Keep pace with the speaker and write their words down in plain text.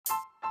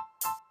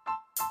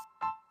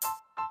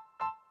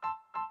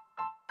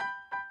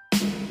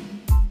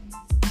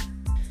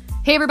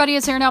Hey everybody,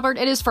 it's Erin Albert.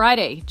 It is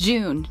Friday,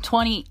 June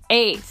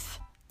 28th.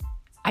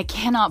 I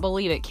cannot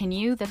believe it. Can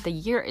you? That the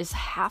year is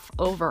half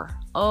over.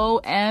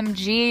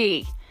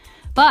 OMG.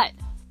 But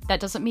that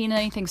doesn't mean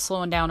anything's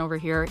slowing down over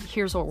here.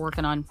 Here's what we're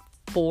working on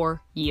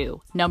for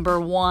you. Number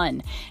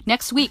one,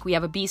 next week we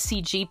have a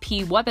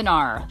BCGP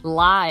webinar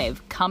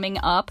live coming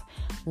up.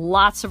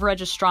 Lots of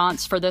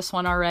registrants for this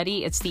one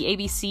already. It's the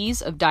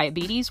ABCs of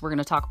diabetes. We're going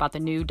to talk about the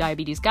new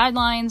diabetes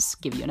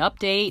guidelines, give you an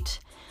update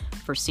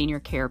for senior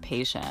care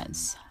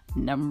patients.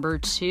 Number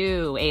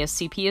two,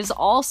 ASCP is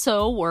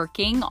also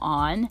working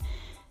on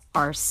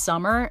our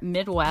summer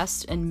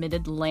Midwest and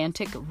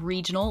Mid-Atlantic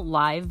regional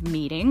live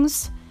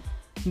meetings.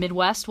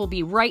 Midwest will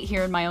be right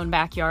here in my own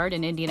backyard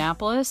in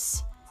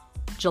Indianapolis,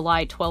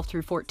 July 12th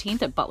through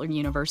 14th at Butler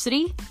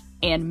University.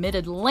 And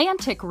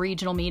Mid-Atlantic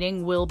regional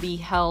meeting will be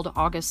held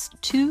August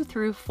 2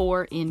 through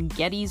 4 in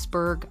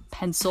Gettysburg,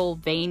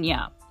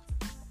 Pennsylvania.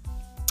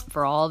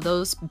 For all of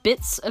those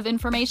bits of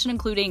information,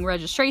 including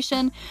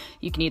registration,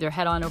 you can either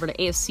head on over to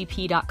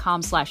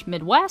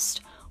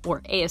ascp.com/Midwest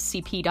or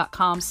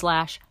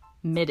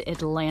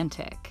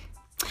ascp.com/Mid-Atlantic.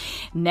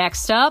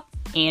 Next up,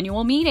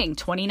 annual meeting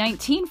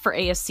 2019 for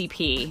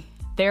ASCP.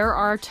 There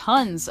are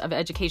tons of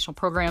educational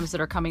programs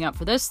that are coming up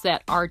for this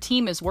that our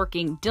team is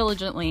working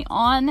diligently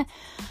on.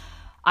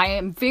 I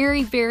am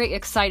very, very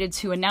excited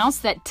to announce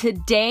that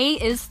today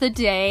is the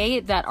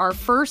day that our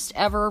first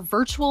ever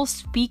virtual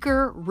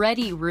speaker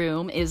ready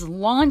room is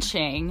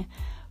launching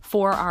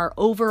for our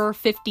over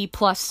 50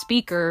 plus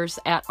speakers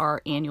at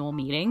our annual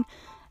meeting.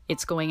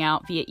 It's going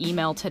out via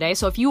email today.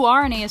 So if you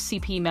are an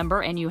ASCP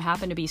member and you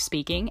happen to be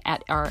speaking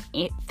at our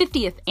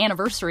 50th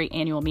anniversary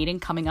annual meeting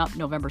coming up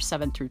November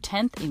 7th through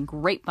 10th in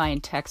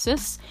Grapevine,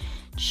 Texas,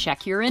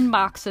 check your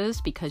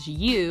inboxes because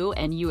you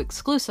and you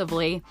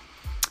exclusively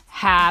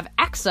have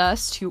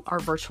access to our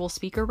virtual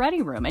speaker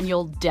ready room. And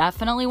you'll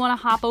definitely want to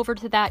hop over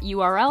to that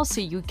URL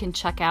so you can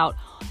check out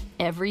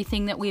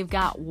everything that we've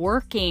got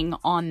working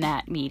on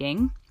that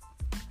meeting.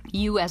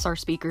 You as our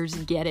speakers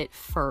get it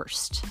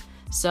first.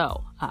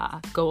 So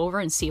go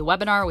over and see a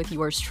webinar with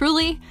yours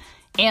truly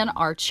and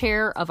our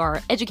chair of our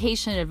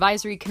Education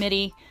Advisory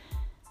Committee,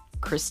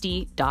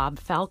 Christy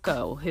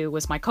Dobb-Falco, who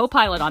was my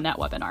co-pilot on that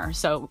webinar.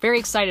 So very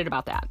excited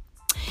about that.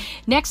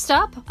 Next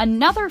up,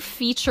 another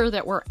feature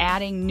that we're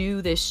adding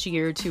new this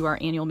year to our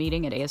annual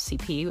meeting at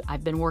ASCP.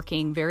 I've been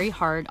working very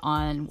hard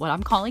on what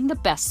I'm calling the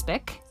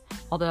BESPC,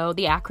 although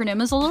the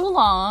acronym is a little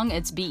long.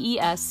 It's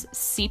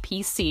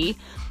BESCPC.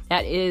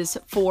 That is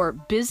for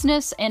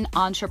Business and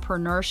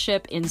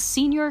Entrepreneurship in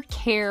Senior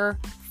Care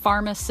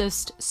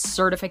Pharmacist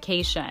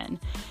Certification.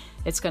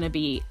 It's going to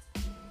be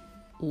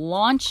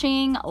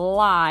launching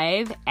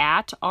live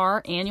at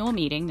our annual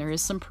meeting. There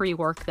is some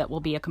pre-work that will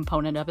be a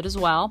component of it as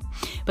well.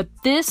 But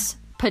this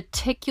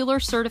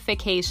particular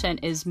certification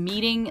is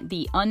meeting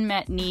the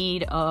unmet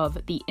need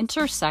of the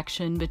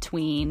intersection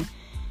between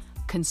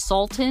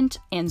consultant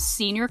and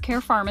senior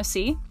care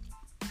pharmacy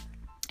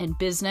and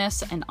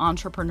business and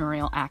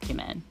entrepreneurial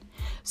acumen.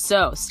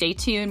 So stay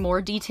tuned.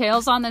 More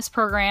details on this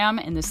program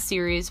and this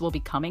series will be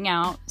coming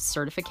out.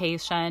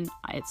 Certification.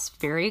 It's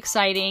very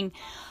exciting.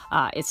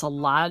 It's a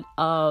lot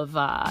of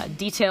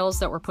details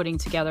that we're putting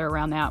together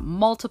around that.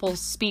 Multiple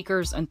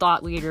speakers and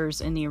thought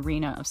leaders in the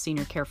arena of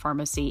senior care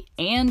pharmacy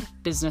and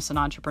business and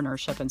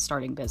entrepreneurship and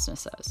starting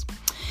businesses.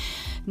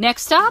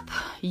 Next up,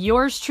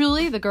 yours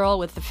truly, the girl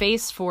with the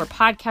face for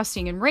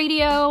podcasting and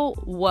radio,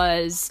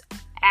 was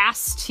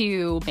asked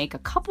to make a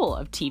couple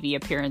of TV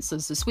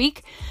appearances this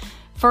week.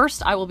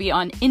 First, I will be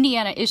on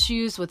Indiana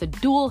Issues with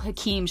Abdul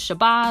Hakim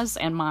Shabazz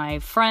and my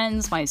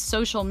friends, my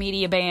social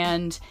media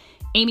band,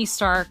 Amy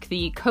Stark,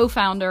 the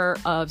co-founder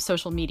of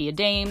Social Media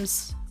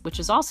Dames, which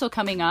is also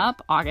coming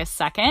up August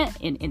 2nd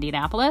in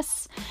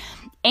Indianapolis,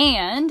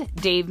 and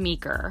Dave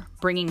Meeker,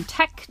 bringing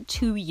tech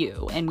to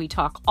you. And we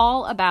talk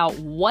all about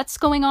what's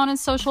going on in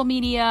social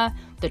media,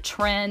 the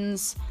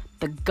trends,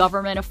 the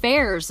government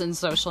affairs in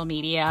social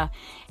media,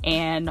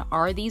 and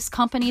are these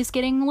companies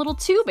getting a little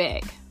too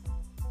big?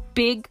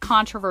 Big,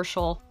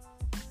 controversial,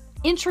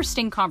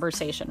 interesting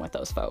conversation with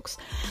those folks.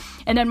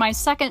 And then my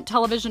second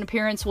television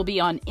appearance will be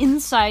on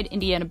Inside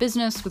Indiana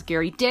Business with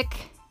Gary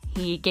Dick.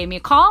 He gave me a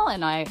call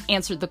and I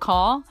answered the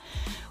call.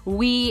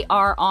 We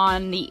are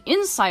on the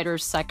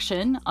insiders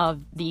section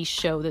of the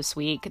show this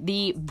week.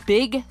 The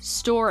big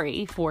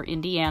story for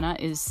Indiana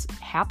is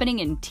happening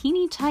in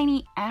teeny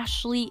tiny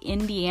Ashley,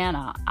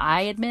 Indiana.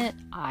 I admit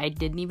I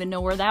didn't even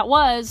know where that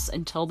was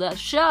until the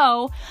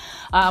show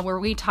where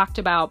we talked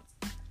about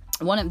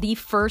one of the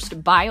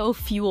first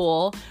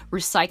biofuel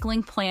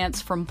recycling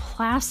plants from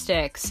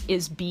plastics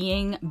is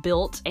being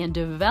built and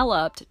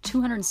developed,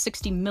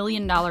 $260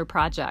 million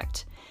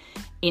project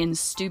in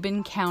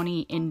Steuben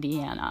County,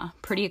 Indiana.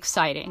 Pretty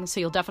exciting.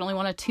 So you'll definitely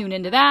want to tune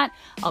into that.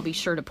 I'll be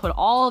sure to put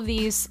all of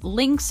these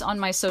links on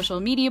my social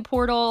media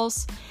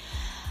portals.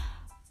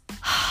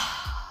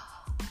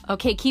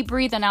 Okay, keep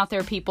breathing out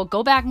there, people.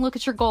 Go back and look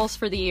at your goals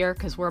for the year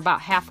because we're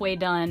about halfway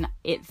done.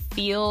 It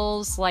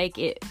feels like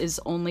it has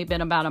only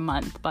been about a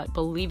month, but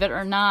believe it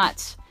or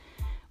not,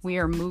 we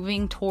are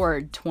moving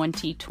toward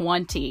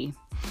 2020.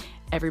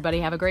 Everybody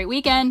have a great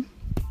weekend.